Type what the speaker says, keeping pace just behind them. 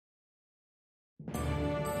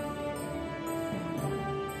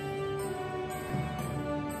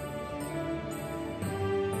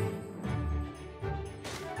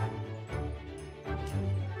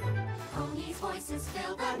voices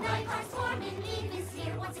fill the night. Hearth-warming Eve is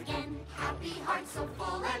here once again. Happy hearts so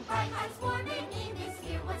full and bright. Hearth-warming Eve is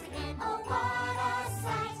here once again. Oh, what a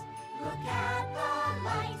sight! Look at the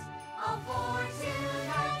light, all for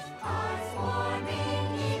tonight. Hearth-warming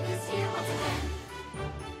Eve is here once again.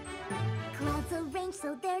 Clouds arranged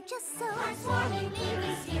so they're just so. Hearth-warming Eve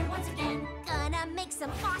is here once again. Gonna make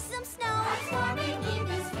some awesome snow. Hearth-warming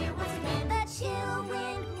Eve is here once again. The chill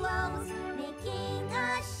wind blows, making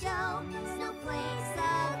a show. Snowflakes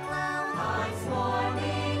aglow.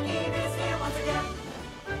 Hearth-warming Eve is here once again.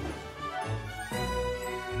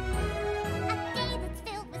 A day that's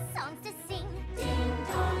filled with songs to sing. Ding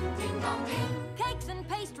dong, ding dong, ding. Cakes and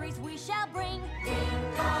pastries we shall bring. Ding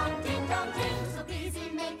dong, ding dong, ding. So busy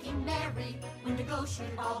making merry. Wendigo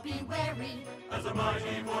should all be wary. As the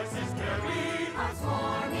mighty voices carry.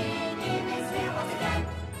 Hearth-warming Eve is here once again.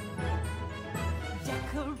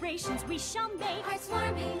 Decorations we shall make.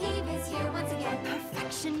 Hearth-warming Eve is here once again.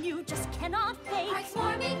 Perfection you just cannot fake.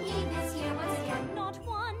 Hearth-warming Eve is here once again. Not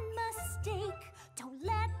one mistake. Don't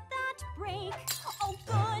let that break. Oh,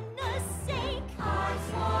 goodness sake.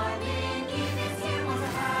 Hearth-warming Eve is here once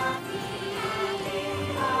again. Happy,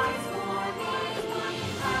 hearth-warming,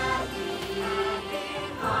 happy,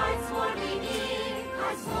 hearth-warming Eve.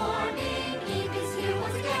 Hearth-warming Eve is here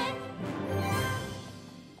once again.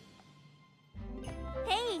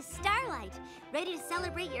 Hey, Starlight. Ready to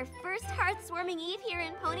celebrate your first Hearth-warming Eve here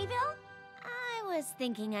in Ponyville? I was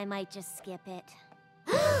thinking I might just skip it.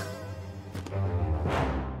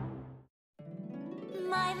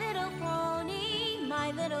 My little pony,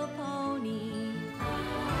 my little pony.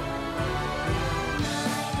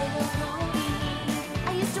 My little pony.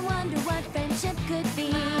 I used to wonder what friendship could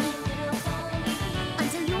be.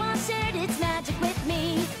 Until you all shared its magic with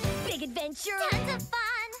me. Big adventure. Tons of fun.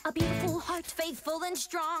 A beautiful heart, faithful and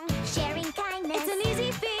strong. Sharing kindness. It's an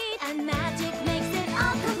easy feat. And magic makes it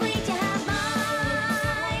all complete. You have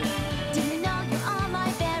mine. Do you know you're all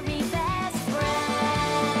my very best friends?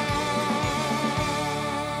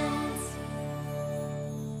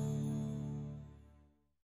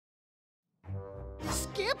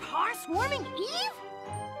 Skip Hearth-warming Eve?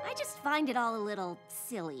 I just find it all a little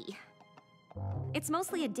silly. It's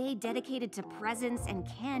mostly a day dedicated to presents and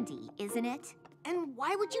candy, isn't it? And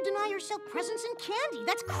why would you deny yourself presents and candy?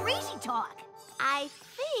 That's crazy talk. I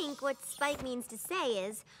think what Spike means to say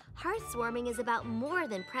is Hearth-warming is about more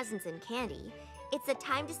than presents and candy. It's a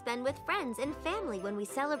time to spend with friends and family when we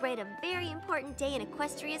celebrate a very important day in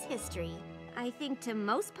Equestria's history. I think to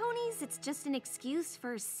most ponies, it's just an excuse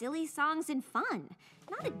for silly songs and fun,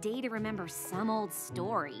 not a day to remember some old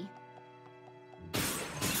story.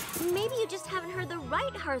 Maybe you just haven't heard the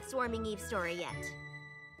right Hearth-warming Eve story yet.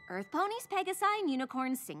 Earth ponies, pegasi, and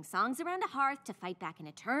unicorns sing songs around a hearth to fight back an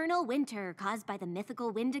eternal winter caused by the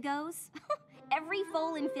mythical Wendigos. Every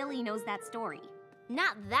foal in Philly knows that story.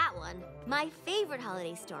 Not that one. My favorite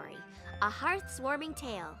holiday story. A Hearth-warming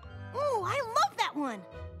tale. Ooh, I love that one.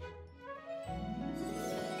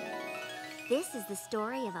 This is the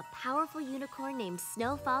story of a powerful unicorn named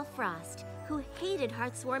Snowfall Frost, who hated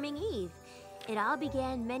Hearth-warming Eve. It all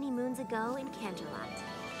began many moons ago in Canterlot.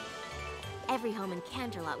 Every home in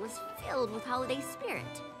Canterlot was filled with holiday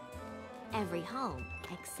spirit. Every home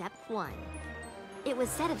except one. It was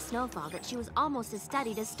said of Snowfall that she was almost as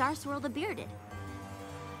studied as Starswirl the Bearded.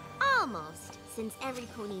 Almost, since every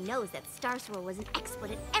pony knows that Starswirl was an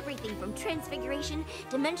expert at everything from transfiguration,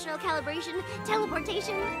 dimensional calibration,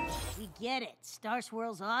 teleportation. We get it.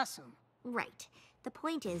 Starswirl's awesome. Right. The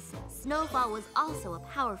point is, Snowfall was also a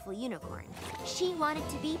powerful unicorn. She wanted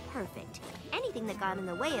to be perfect. Anything that got in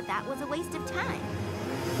the way of that was a waste of time.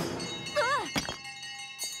 Ugh!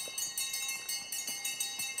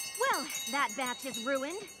 Well, that batch is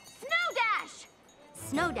ruined. Snow Dash!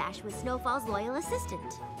 Snow Dash was Snowfall's loyal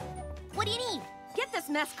assistant. What do you need? Get this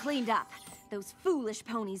mess cleaned up. Those foolish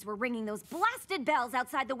ponies were ringing those blasted bells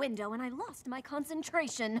outside the window, and I lost my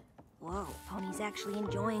concentration. Whoa, ponies actually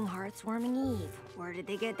enjoying Hearth-warming Eve. Where did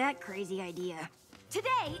they get that crazy idea?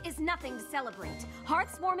 Today is nothing to celebrate.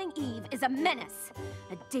 Hearth-warming Eve is a menace.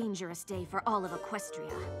 A dangerous day for all of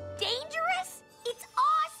Equestria. Dangerous? It's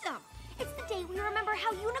awesome! It's the day we remember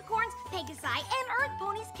how unicorns, pegasi, and earth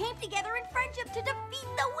ponies came together in friendship to defeat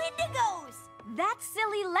the Wendigos! That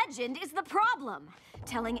silly legend is the problem.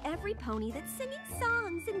 Telling every pony that singing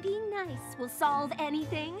songs and being nice will solve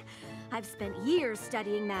anything. I've spent years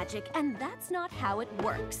studying magic, and that's not how it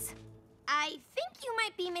works. I think you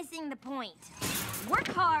might be missing the point. Work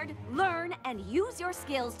hard, learn, and use your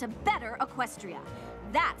skills to better Equestria.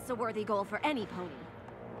 That's a worthy goal for any pony.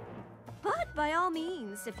 But by all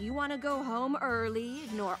means, if you want to go home early,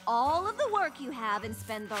 ignore all of the work you have and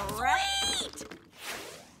spend the rest...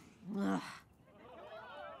 Ugh.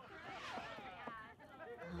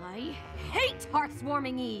 I hate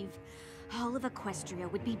Hearth-warming Eve. All of Equestria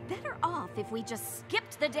would be better off if we just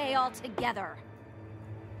skipped the day altogether.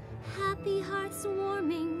 Happy hearts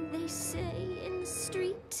warming, they say in the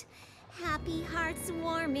street. Happy hearts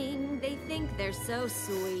warming, they think they're so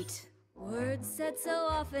sweet. Words said so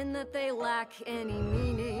often that they lack any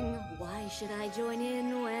meaning. Why should I join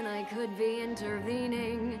in when I could be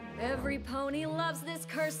intervening? Every pony loves this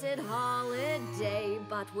cursed holiday,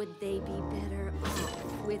 but would they be better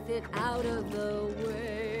off with it out of the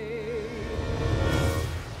way?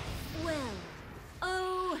 Well,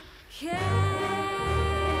 okay.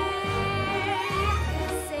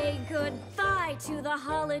 Say goodbye to the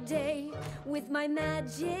holiday. With my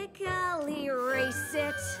magic, I'll erase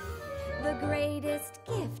it. The greatest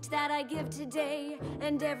gift that I give today,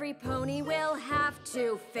 and every pony will have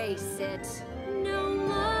to face it. No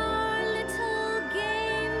more little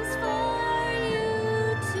games for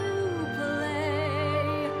you to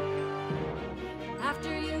play.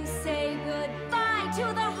 After you say goodbye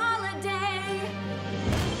to the holiday.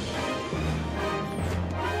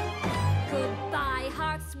 Goodbye,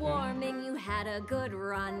 hearts warming, you had a good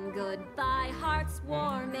run. Goodbye, hearts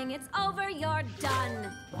warming, it's over, you're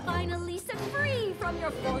done. Finally set free from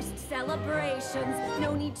your forced celebrations.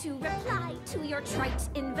 No need to reply to your trite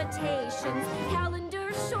invitations.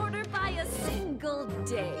 Calendar shorter by a single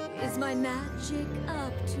day. Is my magic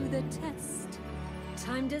up to the test?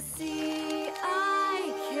 Time to see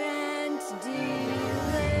I can't delay.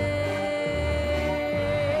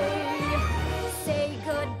 Say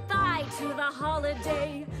goodbye to the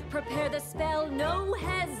holiday. Prepare the spell, no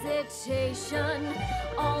hesitation.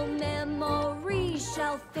 All memories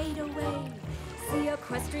shall fade away. See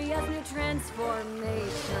Equestria's new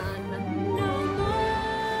transformation. No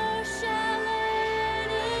more shall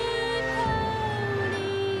any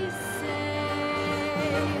pony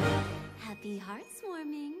say. Happy hearts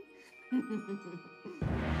warming.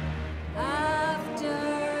 After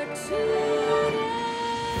today.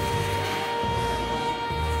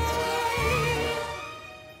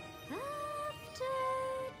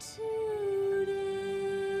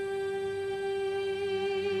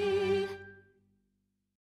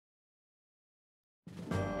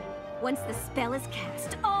 Once the spell is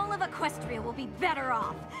cast, all of Equestria will be better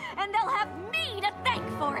off, and they'll have me to thank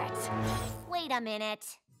for it! Wait a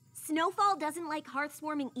minute. Snowfall doesn't like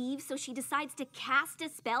Hearth-warming Eve, so she decides to cast a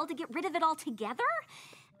spell to get rid of it altogether?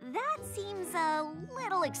 That seems a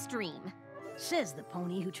little extreme. Says the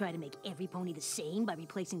pony who tried to make every pony the same by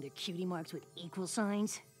replacing their cutie marks with equal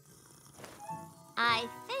signs. I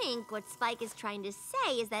think what Spike is trying to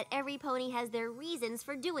say is that every pony has their reasons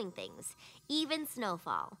for doing things, even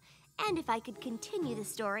Snowfall. And if I could continue the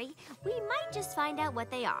story, we might just find out what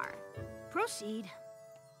they are. Proceed.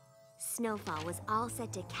 Snowfall was all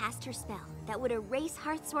set to cast her spell that would erase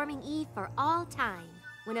Hearth-warming Eve for all time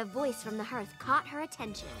when a voice from the hearth caught her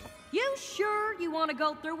attention. You sure you want to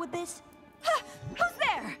go through with this? Who's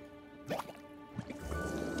there?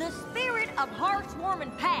 The spirit of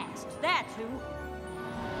Hearth-warming past, that's who.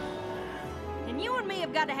 And you and me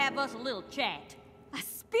have got to have us a little chat. A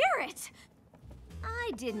spirit?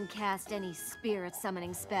 I didn't cast any spirit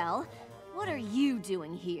summoning spell. What are you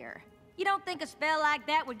doing here? You don't think a spell like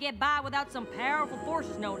that would get by without some powerful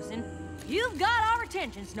forces noticing? You've got our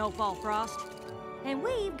attention, Snowfall Frost. And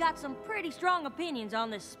we've got some pretty strong opinions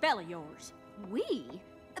on this spell of yours. We?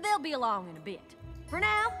 They'll be along in a bit. For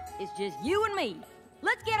now, it's just you and me.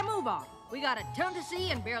 Let's get a move on. We got a ton to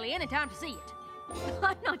see and barely any time to see it.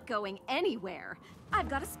 I'm not going anywhere. I've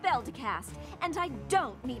got a spell to cast, and I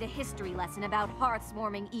don't need a history lesson about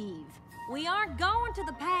Hearth-warming Eve. We aren't going to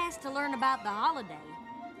the past to learn about the holiday.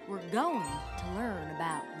 We're going to learn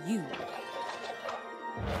about you.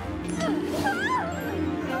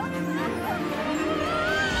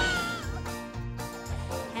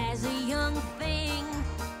 As a young thing,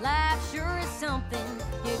 life sure is something.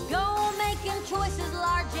 You go making choices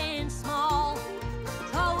large and small.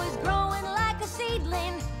 Always growing like a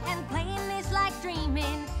seedling and playing this like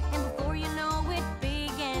dreaming. And before you know it,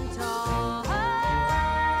 big and tall.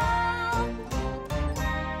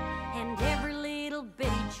 And every little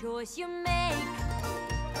bitty choice you make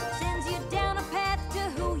sends you down a path to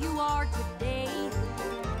who you are today.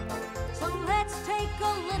 So let's take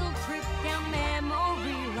a little trip down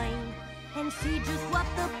memory lane and see just what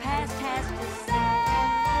the past has to say.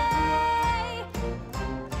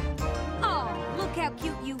 Oh, look how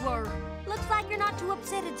cute you were. Looks like you're not too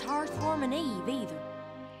upset it's Hearth-warming Eve either.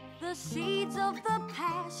 The seeds of the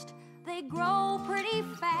past they grow pretty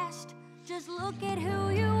fast. Just look at who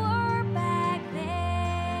you were back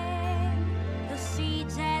then. The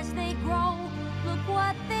seeds as they grow, look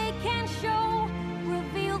what they can show.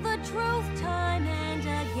 Reveal the truth time and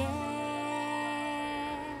again.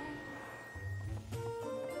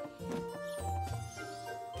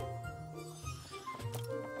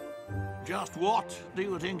 Just what do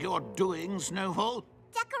you think you're doing, Snowfall?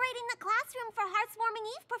 Decorating the classroom for Hearth's Warming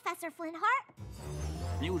Eve, Professor Flintheart.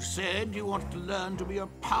 You said you wanted to learn to be a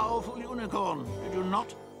powerful unicorn, did you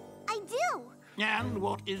not? I do. And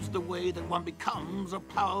what is the way that one becomes a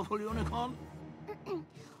powerful unicorn?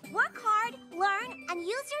 Work hard, learn, and use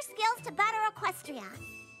your skills to better Equestria.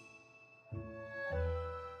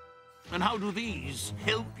 And how do these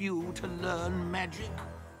help you to learn magic?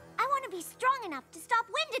 I want to be strong enough to stop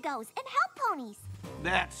Wendigos and help ponies.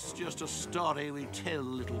 That's just a story we tell,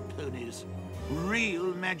 little ponies.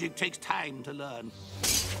 Real magic takes time to learn.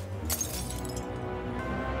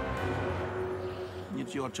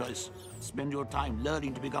 It's your choice. Spend your time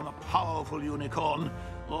learning to become a powerful unicorn,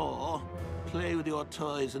 or play with your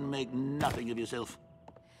toys and make nothing of yourself.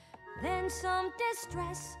 Then some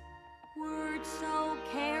distress, words so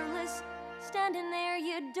careless, standing there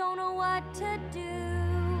you don't know what to do.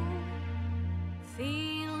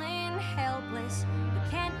 Feeling helpless, you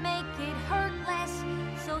can't make it hurt less,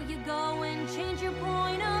 so you go and change your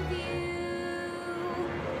point of view.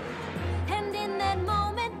 And in that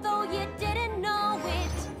moment, though you didn't know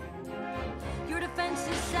it, your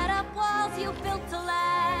defenses set up walls you built to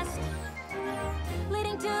last,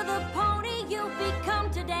 leading to the pony you've become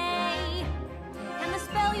today. And the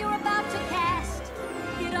spell you're about to cast,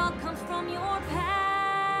 it all comes from your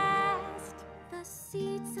past. The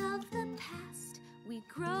seeds of the past, we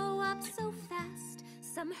grow up so fast.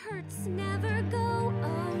 Some hurts never go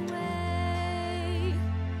away.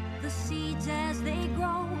 The seeds as they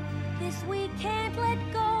grow, this we can't let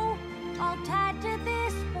go, all tied to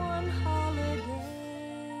this one holiday.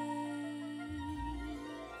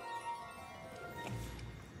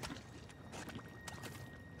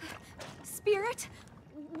 Spirit,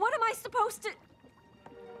 what am I supposed to...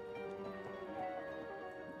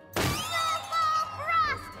 Snowfall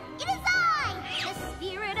Frost! It is I, the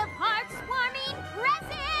spirit of Hearth's Warming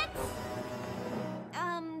Presents!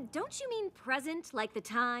 Don't you mean present like the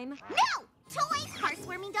time? No! Toys, Hearth's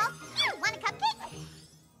Warming Doll. Want a cupcake?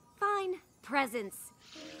 Fine, presents.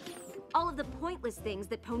 All of the pointless things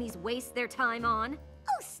that ponies waste their time on.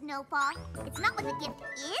 Oh, Snowfall, it's not what the gift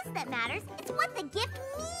is that matters, it's what the gift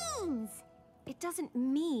means. It doesn't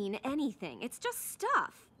mean anything. It's just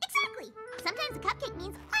stuff. Exactly. Sometimes a cupcake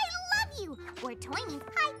means I love you, or a toy means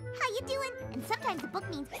hi, how you doing? And sometimes a book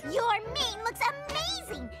means your mane looks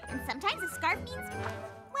amazing. And sometimes a scarf means,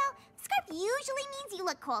 well, scarf usually means you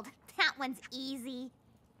look cold. That one's easy.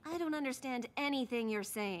 I don't understand anything you're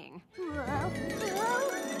saying. Whoa, whoa.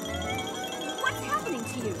 What's happening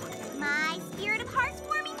to you? My spirit of Hearth's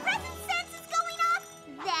Warming Present sense is going off.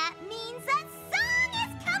 That means a song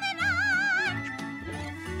is coming on.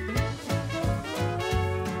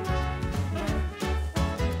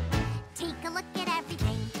 Take a look at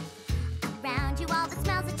everything around you, all the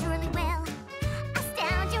smells that surely will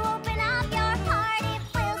astound you. Open up your heart, it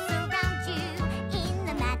will surround you in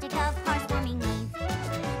the magic of Hearth's Warming Eve.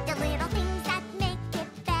 The little things that make it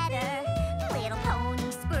better, little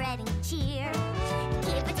ponies spreading cheer.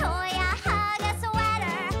 Give a toy a hug, a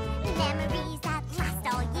sweater, memories that last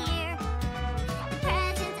all year.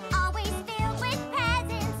 Presents always filled with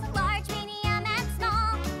presents, large, medium, and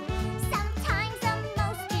small. Sometimes the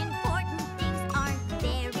most important things aren't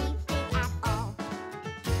very big at all.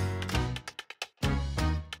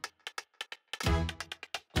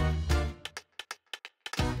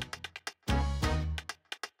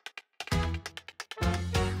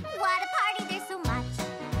 What a party, there's so much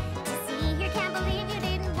to see here, can't believe you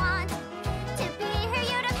didn't want to be here.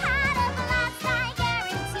 You'd have had a blast, I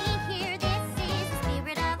guarantee here. This is the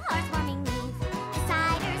spirit of Hearth's Warming Eve. The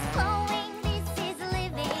cider's flowing, this is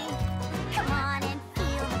living. Come on and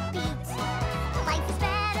feel the beat. Life is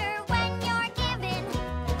better when you're given.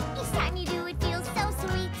 Each time you do it feels so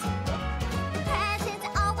sweet. The presents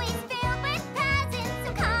always filled with presents,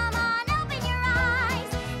 so come on, open your eyes.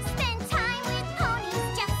 Spend time with ponies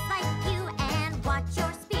just like you and watch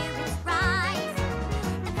your spirits rise.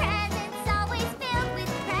 The presents always filled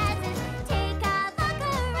with presents. Take a look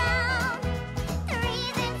around. The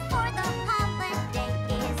reason for the holiday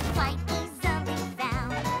is quite easily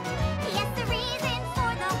found. Yes, the reason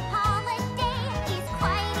for the holiday is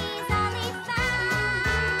quite easily found.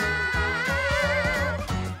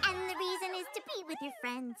 And the reason is to be with your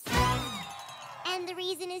friends. And the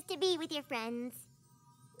reason is to be with your friends.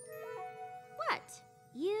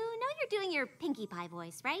 You know you're doing your Pinkie Pie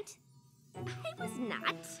voice, right? I was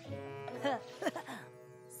not.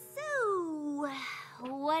 So,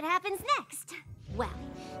 what happens next? Well,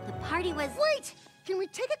 the party was... Wait! Can we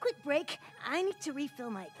take a quick break? I need to refill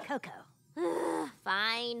my cocoa.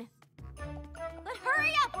 Fine. But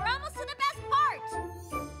hurry up, we're almost to the best part!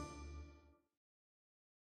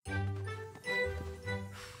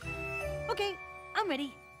 Okay, I'm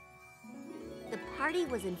ready. The party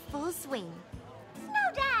was in full swing.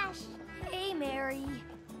 Snow Dash! Hey, Mary.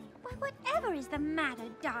 Why, whatever is the matter,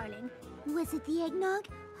 darling? Was it the eggnog?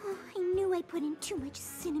 Oh, I knew I put in too much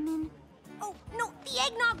cinnamon. Oh, no, the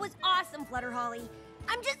eggnog was awesome, Flutterholly.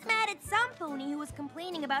 I'm just mad at some pony who was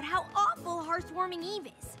complaining about how awful Hearthwarming Eve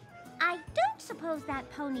is. I don't suppose that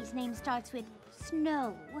pony's name starts with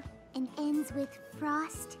snow and ends with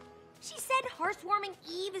frost? She said Hearthwarming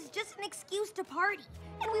Eve is just an excuse to party,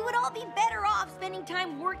 and we would all be better off spending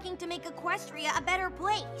time working to make Equestria a better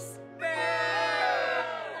place.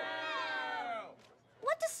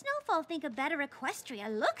 What does Snowfall think a better Equestria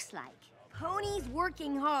looks like? Ponies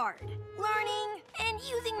working hard, learning, and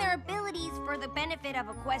using their abilities for the benefit of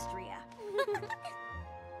Equestria.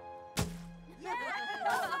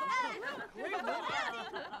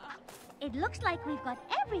 It looks like we've got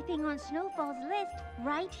everything on Snowfall's list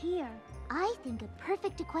right here. I think a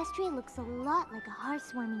perfect Equestria looks a lot like a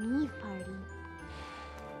Hearthwarming Eve party.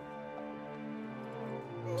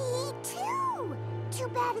 Me too! Too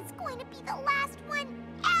bad it's going to be the last one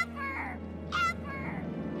ever! Ever!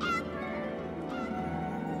 Ever!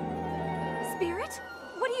 Spirit?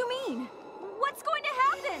 What do you mean? What's going to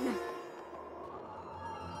happen?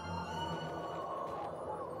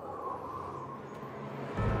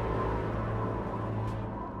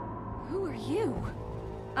 Who are you?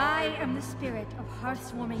 I am the spirit of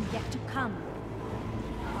Hearthwarming yet to come.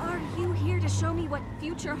 Are you here to show me what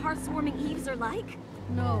future Hearthwarming Eves are like?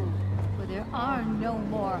 No, for there are no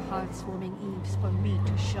more Hearthwarming Eves for me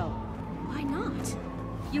to show. Why not?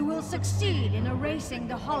 You will succeed in erasing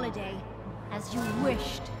the holiday as you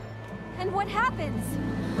wished. And what happens?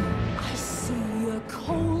 I see a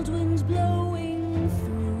cold wind blowing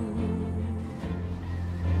through.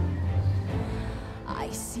 I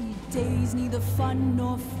see days neither fun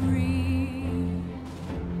nor free.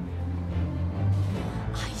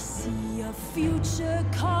 I see a future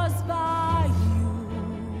caused by you.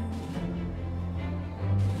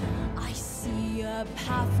 I see a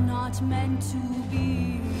path not meant to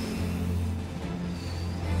be.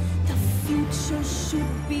 The future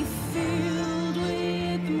should be filled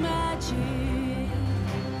with magic,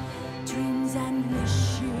 dreams and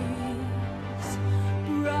wishes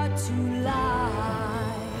brought to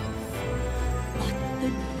life. But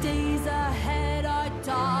the days ahead are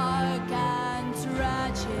dark and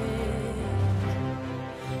tragic.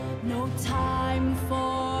 No time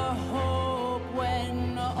for hope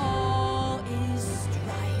when all is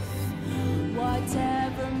strife.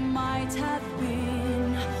 Whatever might have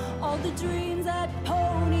been, all the dreams that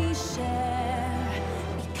ponies share.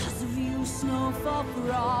 Because of you, Snowfall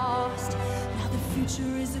Frost, now the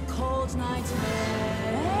future is a cold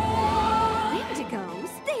nightmare.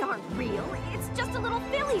 Wendigos? They aren't real. It's just a little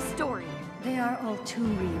Philly story. They are all too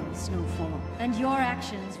real, Snowfall, and your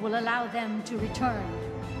actions will allow them to return.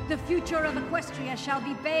 The future of Equestria shall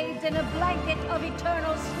be bathed in a blanket of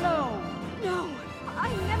eternal snow. No,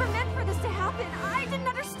 I never meant for this to happen. I didn't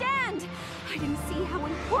understand. I didn't see how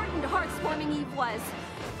important Hearthwarming Eve was.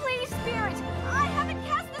 Please, Spirit, I haven't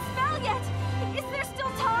cast the spell yet. Is there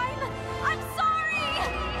still time? I'm sorry!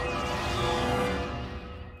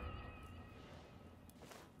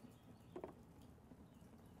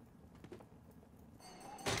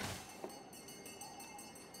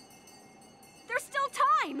 There's still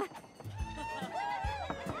time!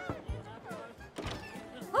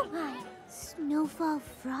 Oh my! Snowfall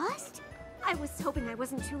Frost? I was hoping I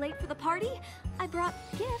wasn't too late for the party. I brought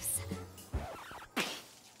gifts.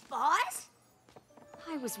 Boss?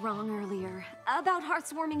 I was wrong earlier about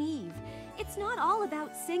Hearthwarming Eve. It's not all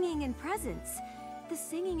about singing and presents. The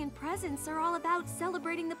singing and presents are all about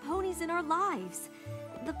celebrating the ponies in our lives.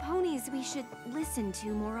 The ponies we should listen to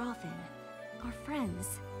more often. Our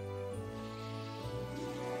friends.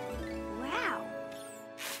 Wow.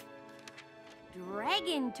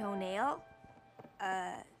 Dragon toenail.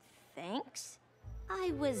 Thanks?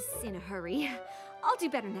 I was in a hurry. I'll do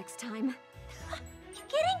better next time. You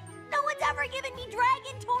kidding? No one's ever given me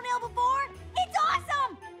dragon toenail before? It's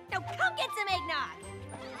awesome! Now come get some eggnog!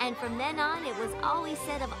 And from then on, it was always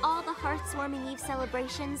said of all the Hearthwarming Eve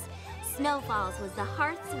celebrations, Snowfall's was the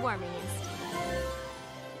Hearthwarmingest.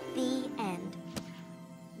 The end.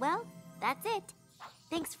 Well, that's it.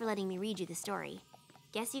 Thanks for letting me read you the story.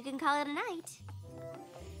 guess you can call it a night.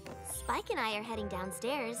 Spike and I are heading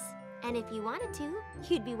downstairs, and if you wanted to,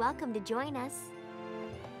 you'd be welcome to join us.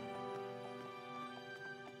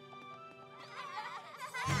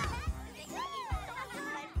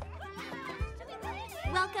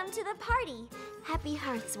 Welcome to the party. Happy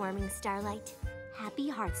hearth-warming, Starlight. Happy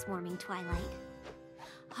hearth-warming, Twilight.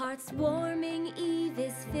 Hearth-warming Eve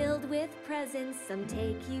is filled with presents, some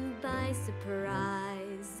take you by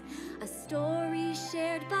surprise. A story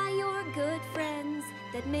shared by your good friends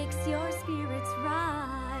that makes your spirits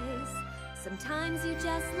rise. Sometimes you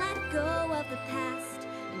just let go of the past,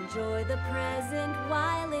 enjoy the present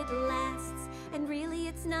while it lasts. And really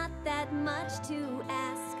it's not that much to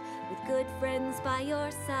ask, with good friends by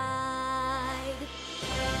your side.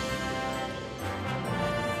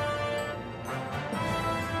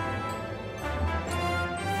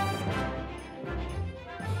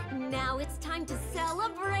 Now it's time to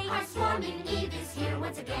celebrate. Hearth-warming Eve is here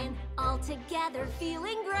once again. All together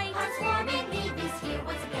feeling great. Hearth-warming Eve is here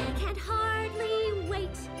once again. Can't hardly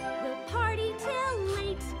wait. We'll party till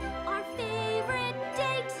late. Our favorite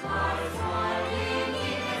date. Hearth-warming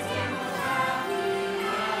Eve is here. Happy,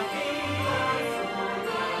 happy,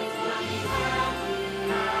 hearth-warming,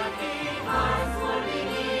 happy, hearth-warming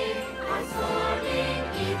Eve. Hearth-warming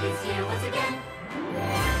Eve is here once again.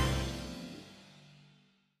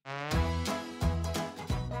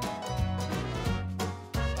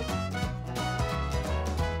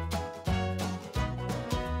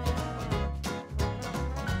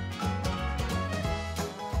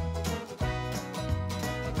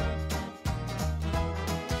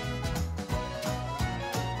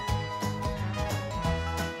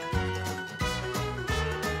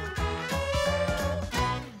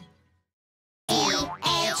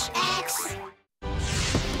 LHX